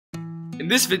In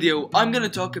this video, I'm gonna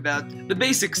talk about the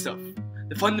basic stuff,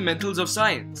 the fundamentals of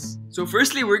science. So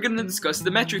firstly, we're gonna discuss the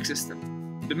metric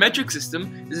system. The metric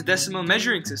system is a decimal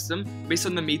measuring system based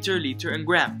on the meter, liter, and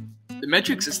gram. The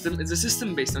metric system is a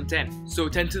system based on 10, so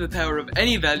 10 to the power of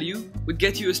any value would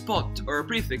get you a spot or a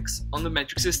prefix on the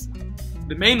metric system.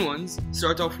 The main ones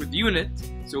start off with unit,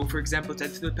 so for example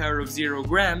 10 to the power of 0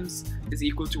 grams is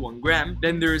equal to 1 gram.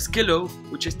 Then there is kilo,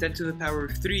 which is 10 to the power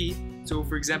of 3, so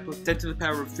for example 10 to the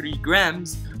power of 3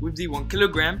 grams would be 1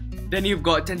 kilogram. Then you've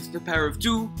got 10 to the power of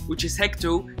 2, which is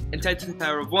hecto, and 10 to the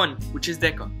power of 1, which is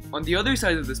deca. On the other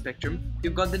side of the spectrum,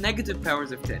 you've got the negative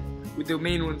powers of 10, with the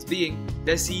main ones being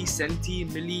deci, centi,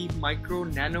 milli, micro,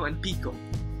 nano, and pico.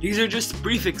 These are just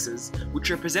prefixes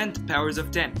which represent powers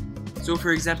of 10. So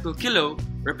for example, kilo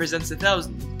represents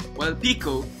 1000, while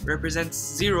pico represents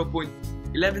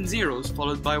 0.11 zeros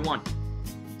followed by 1.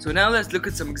 So now let's look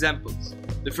at some examples.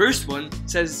 The first one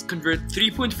says convert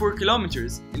 3.4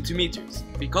 kilometers into meters.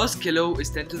 Because kilo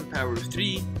is 10 to the power of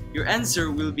 3, your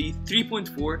answer will be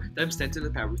 3.4 times 10 to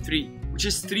the power of 3, which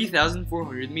is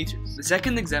 3,400 meters. The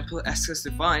second example asks us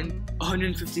to find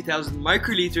 150,000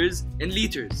 microliters in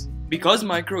liters. Because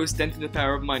micro is 10 to the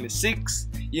power of minus 6,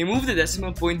 you move the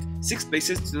decimal point 6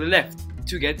 places to the left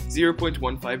to get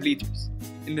 0.15 liters.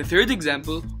 In the third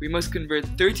example, we must convert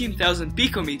 13,000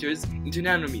 picometers into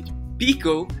nanometers.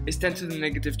 Pico is 10 to the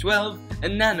negative 12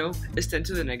 and nano is 10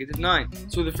 to the negative 9.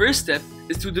 So the first step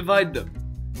is to divide them.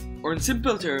 Or in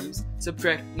simple terms,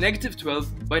 subtract negative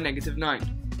 12 by negative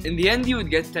 9. In the end, you would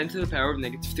get 10 to the power of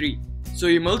negative 3. So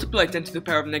you multiply 10 to the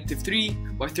power of negative 3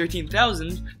 by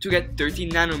 13,000 to get 13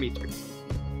 nanometers.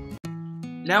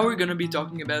 Now we're going to be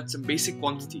talking about some basic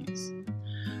quantities.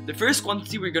 The first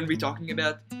quantity we're going to be talking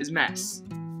about is mass.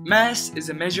 Mass is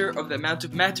a measure of the amount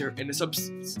of matter in a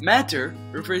substance. Matter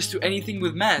refers to anything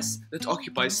with mass that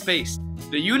occupies space.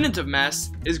 The unit of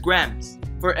mass is grams.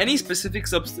 For any specific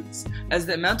substance, as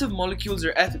the amount of molecules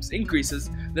or atoms increases,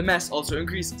 the mass also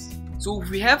increases. So if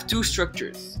we have two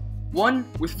structures, one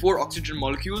with 4 oxygen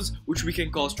molecules, which we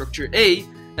can call structure A,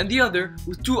 and the other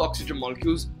with 2 oxygen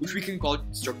molecules, which we can call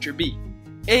structure B.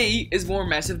 A is more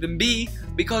massive than B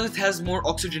because it has more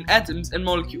oxygen atoms and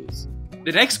molecules.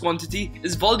 The next quantity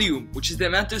is volume, which is the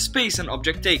amount of space an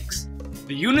object takes.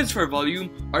 The units for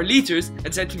volume are liters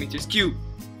and centimeters cubed.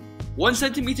 1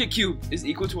 centimeter cubed is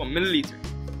equal to 1 milliliter.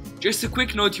 Just a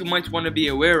quick note you might want to be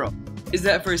aware of is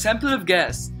that for a sample of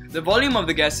gas, the volume of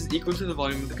the gas is equal to the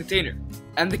volume of the container.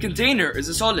 And the container is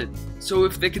a solid, so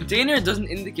if the container doesn't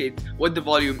indicate what the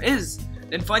volume is,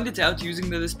 then find it out using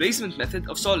the displacement method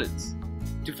of solids.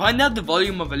 To find out the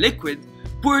volume of a liquid,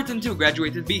 pour it into a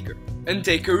graduated beaker and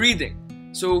take a reading.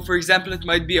 So for example, it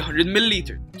might be 100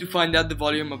 milliliter. To find out the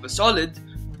volume of a solid,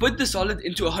 put the solid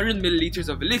into 100 milliliters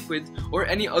of a liquid or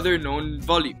any other known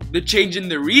volume. The change in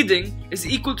the reading is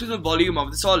equal to the volume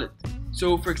of the solid.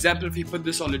 So for example, if you put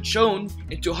the solid shown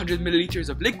into 100 milliliters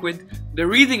of liquid, the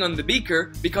reading on the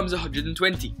beaker becomes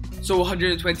 120. So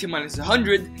 120 minus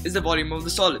 100 is the volume of the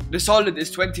solid. The solid is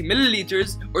 20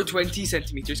 milliliters or 20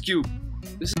 centimeters cubed.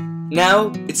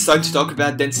 Now it's time to talk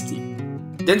about density.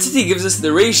 Density gives us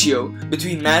the ratio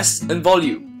between mass and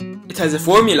volume. It has a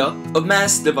formula of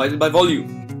mass divided by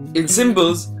volume. In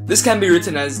symbols, this can be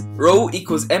written as ρ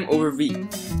equals m over v.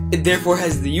 It therefore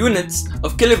has the units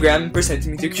of kilogram per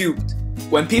centimeter cubed.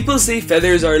 When people say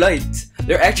feathers are light,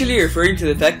 they're actually referring to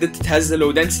the fact that it has a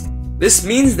low density. This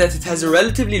means that it has a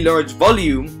relatively large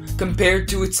volume compared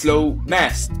to its low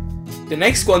mass. The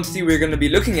next quantity we're going to be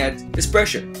looking at is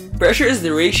pressure. Pressure is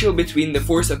the ratio between the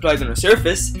force applied on a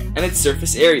surface and its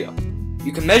surface area.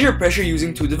 You can measure pressure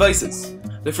using two devices.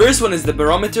 The first one is the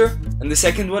barometer and the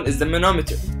second one is the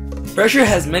manometer. Pressure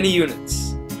has many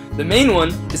units. The main one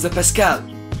is the pascal.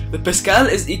 The pascal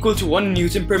is equal to 1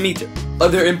 Newton per meter.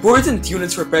 Other important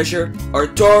units for pressure are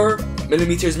torr,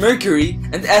 millimeters mercury,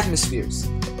 and atmospheres.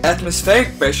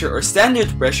 Atmospheric pressure or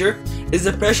standard pressure is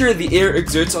the pressure the air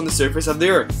exerts on the surface of the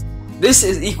earth. This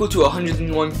is equal to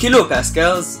 101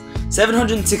 kilopascals,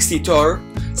 760 torr,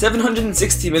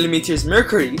 760 millimeters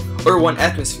mercury, or 1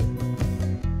 atmosphere.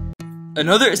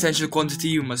 Another essential quantity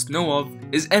you must know of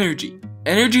is energy.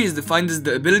 Energy is defined as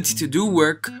the ability to do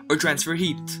work or transfer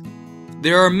heat.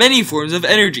 There are many forms of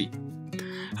energy.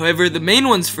 However, the main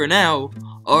ones for now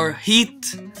are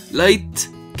heat, light,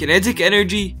 kinetic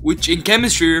energy, which in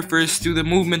chemistry refers to the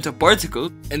movement of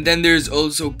particles, and then there's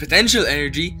also potential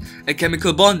energy and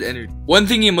chemical bond energy. One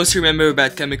thing you must remember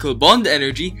about chemical bond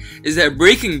energy is that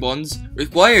breaking bonds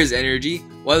requires energy,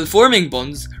 while forming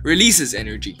bonds releases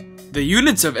energy. The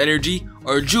units of energy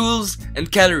are joules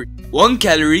and calorie. 1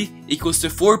 calorie equals to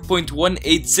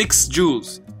 4.186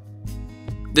 joules.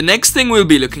 The next thing we'll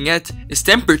be looking at is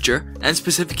temperature and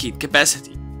specific heat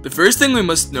capacity. The first thing we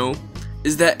must know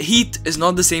is that heat is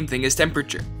not the same thing as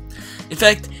temperature. In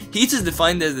fact, heat is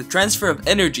defined as the transfer of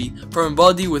energy from a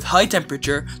body with high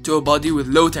temperature to a body with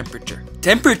low temperature.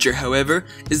 Temperature, however,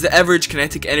 is the average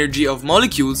kinetic energy of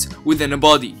molecules within a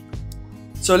body.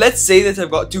 So let's say that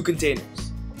I've got two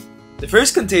containers. The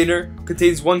first container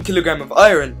contains 1 kilogram of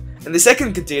iron, and the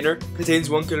second container contains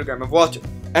 1 kilogram of water.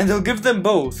 And I'll give them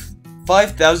both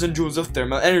 5,000 joules of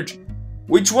thermal energy.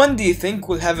 Which one do you think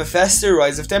will have a faster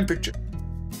rise of temperature?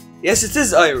 Yes, it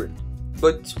is iron.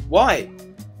 But why?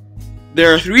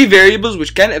 There are three variables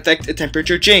which can affect a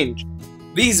temperature change.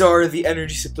 These are the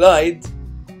energy supplied,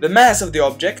 the mass of the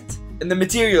object, and the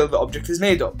material the object is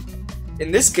made of.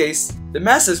 In this case, the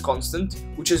mass is constant,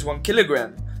 which is 1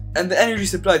 kilogram, and the energy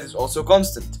supplied is also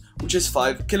constant, which is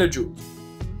 5 kilojoules.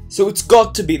 So it's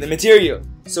got to be the material.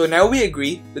 So now we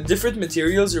agree that different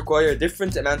materials require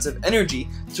different amounts of energy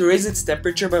to raise its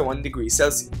temperature by 1 degree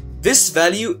Celsius. This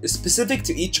value is specific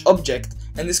to each object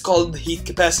and is called the heat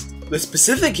capacity. The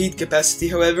specific heat capacity,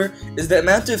 however, is the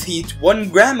amount of heat 1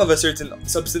 gram of a certain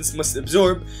substance must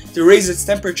absorb to raise its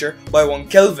temperature by 1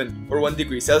 Kelvin or 1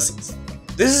 degree Celsius.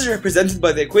 This is represented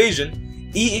by the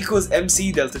equation E equals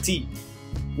mc delta T.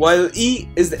 While E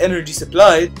is the energy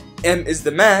supplied, m is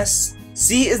the mass,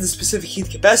 C is the specific heat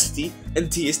capacity,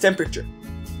 and T is temperature.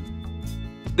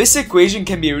 This equation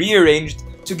can be rearranged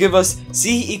to give us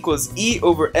C equals E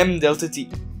over m delta T.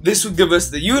 This would give us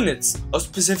the units of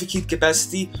specific heat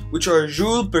capacity, which are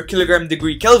joule per kilogram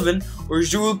degree Kelvin or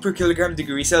joule per kilogram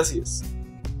degree Celsius.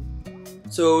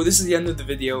 So this is the end of the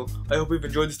video. I hope you've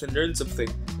enjoyed it and learned something.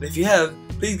 And if you have,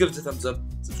 please give it a thumbs up,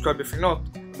 subscribe if you're not,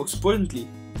 and most importantly,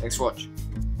 thanks for watching.